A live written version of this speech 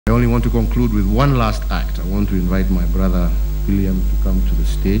I only want to conclude with one last act. I want to invite my brother William to come to the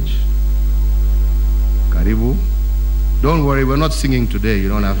stage. Karibu. Don't worry, we're not singing today. You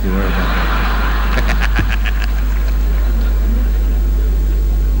don't have to worry about that.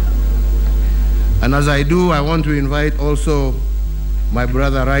 And as I do, I want to invite also my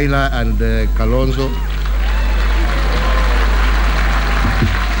brother Raila and Kalonzo.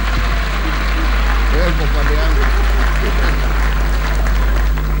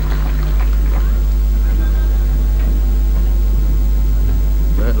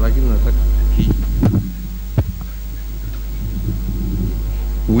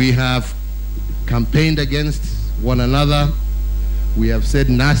 We have campaigned against one another. We have said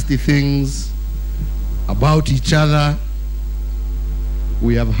nasty things about each other.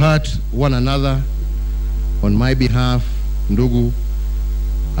 We have hurt one another. On my behalf, Ndugu,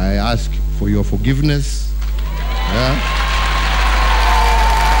 I ask for your forgiveness.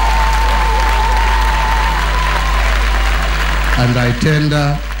 And I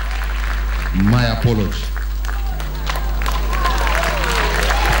tender my apology.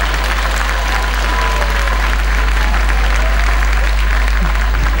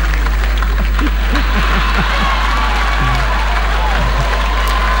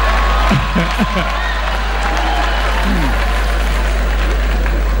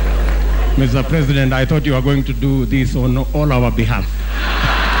 Mr. President, I thought you were going to do this on all our behalf.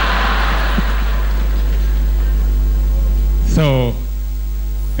 So,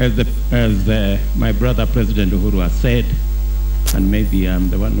 as my brother President Uhuru has said, and maybe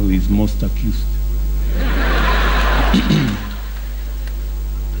I'm the one who is most accused,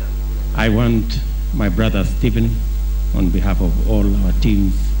 I want my brother Stephen, on behalf of all our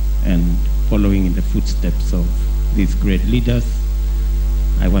teams and following in the footsteps of these great leaders,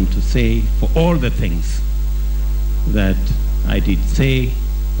 I want to say for all the things that I did say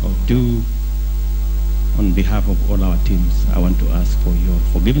or do on behalf of all our teams, I want to ask for your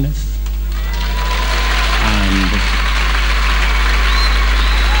forgiveness. And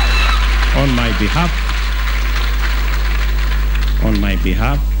on my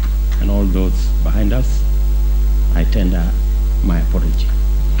behalf and all those behind us, I tender my apology.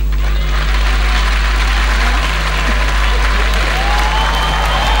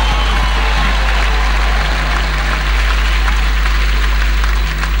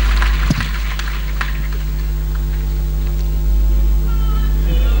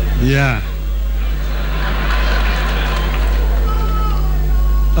 Yeah.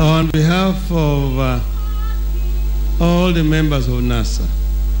 On behalf of all the members of NASA,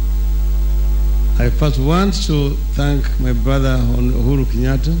 I first want to thank my brother Uhuru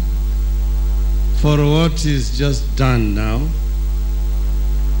Kenyatta for what is just done now.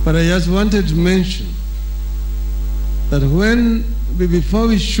 But I just wanted to mention that before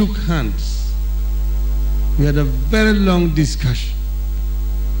we shook hands, we had a very long discussion.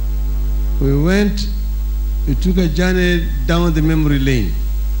 We took a journey down the memory lane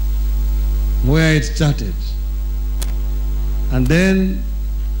where it started. And then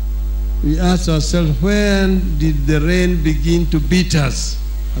we asked ourselves, when did the rain begin to beat us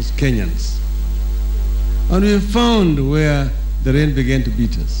as Kenyans? And we found where the rain began to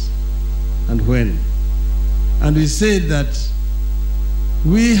beat us and when. And we said that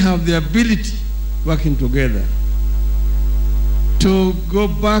we have the ability, working together, to go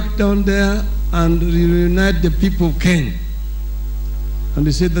back down there and reunite the people of Kenya. And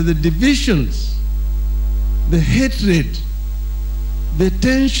we said that the divisions, the hatred, the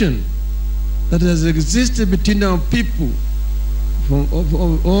tension that has existed between our people from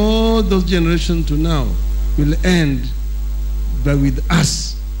all those generations to now will end with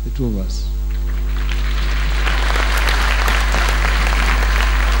us, the two of us.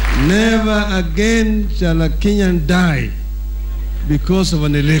 Never again shall a Kenyan die because of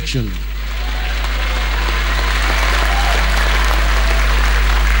an election.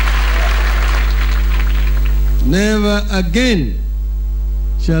 Never again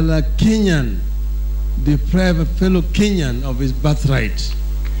shall a Kenyan deprive a fellow Kenyan of his birthright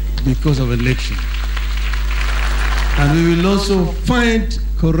because of election. And we will also fight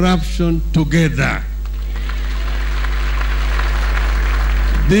corruption together.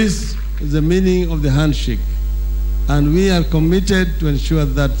 This is the meaning of the handshake. And we are committed to ensure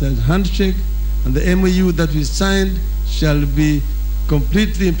that the handshake and the MOU that we signed shall be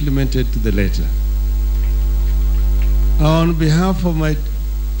completely implemented to the letter. On behalf of my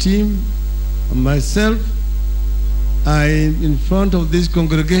team and myself, I, in front of this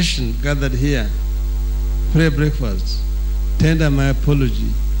congregation gathered here, pray breakfast, tender my apology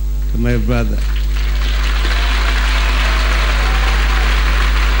to my brother.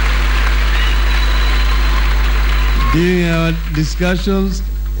 During our discussions,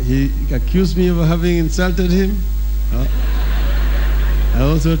 he accused me of having insulted him. I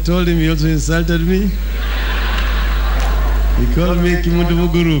also told him he also insulted me. He called me Kimundu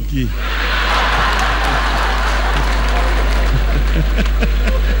Muguruki.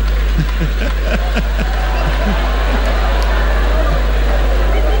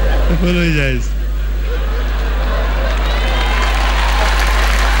 Apologize.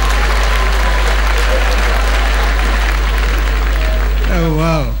 Oh,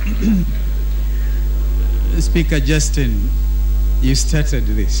 wow. Speaker Justin, you started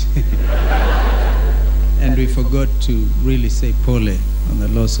this. And we forgot to really say pole on the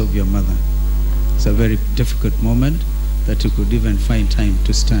loss of your mother. It's a very difficult moment that you could even find time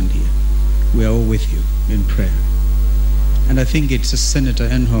to stand here. We are all with you in prayer. And I think it's Senator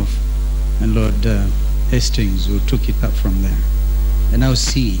Enhoff and Lord Hastings who took it up from there. And now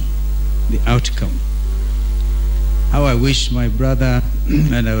see the outcome. How I wish my brother,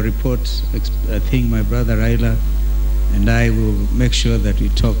 and I will report, I think my brother Raila and I will make sure that we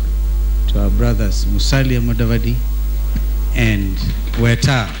talk to our brothers Musalia Mudavadi and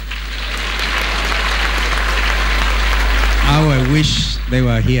Weta. How I wish they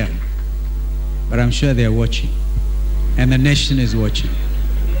were here. But I'm sure they are watching. And the nation is watching.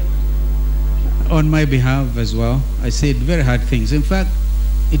 On my behalf as well, I said very hard things. In fact,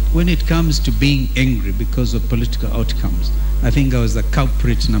 when it comes to being angry because of political outcomes, I think I was the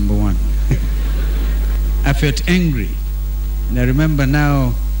culprit number one. I felt angry. And I remember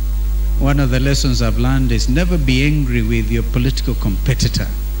now, one of the lessons I've learned is never be angry with your political competitor.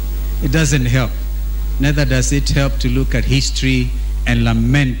 It doesn't help. Neither does it help to look at history and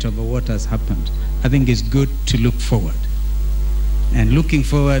lament over what has happened. I think it's good to look forward. And looking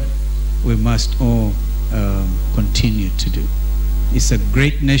forward, we must all continue to do. It's a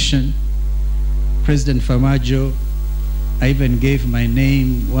great nation. President Farmajo, I even gave my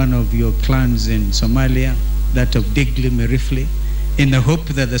name, one of your clans in Somalia, that of Digli Merifli, in the hope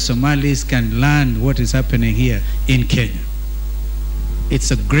that the Somalis can learn what is happening here in Kenya.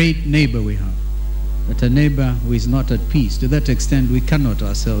 It's a great neighbor we have, but a neighbor who is not at peace. To that extent, we cannot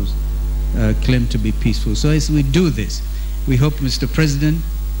ourselves claim to be peaceful. So as we do this, we hope, Mr. President,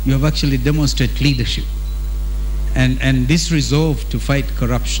 you have actually demonstrated leadership. And this resolve to fight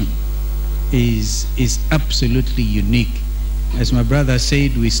corruption is absolutely unique. As my brother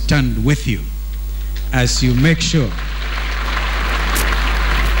said, we stand with you as you make sure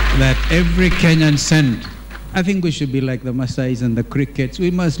that every Kenyan cent, I think we should be like the Maasais and the crickets.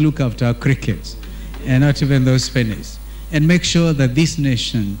 We must look after our crickets and not even those pennies, and make sure that this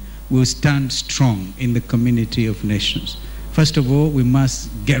nation will stand strong in the community of nations. First of all, we must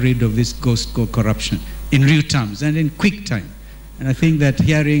get rid of this ghost called corruption in real terms and in quick time. And I think that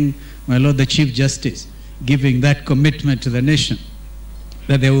hearing my Lord the Chief Justice giving that commitment to the nation,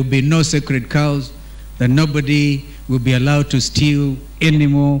 that there will be no sacred cows, that nobody will be allowed to steal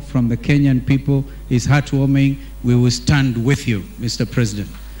anymore from the Kenyan people, is heartwarming. We will stand with you, Mr. President.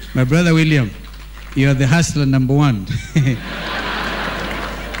 My brother William, you are the hustler number one.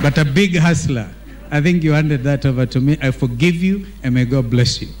 But a big hustler. I think you handed that over to me. I forgive you, and may God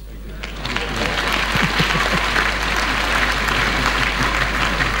bless you.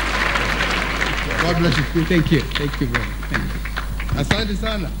 God bless you. Thank you. Thank you, brother. Thank you. Asante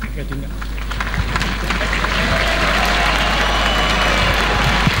sana.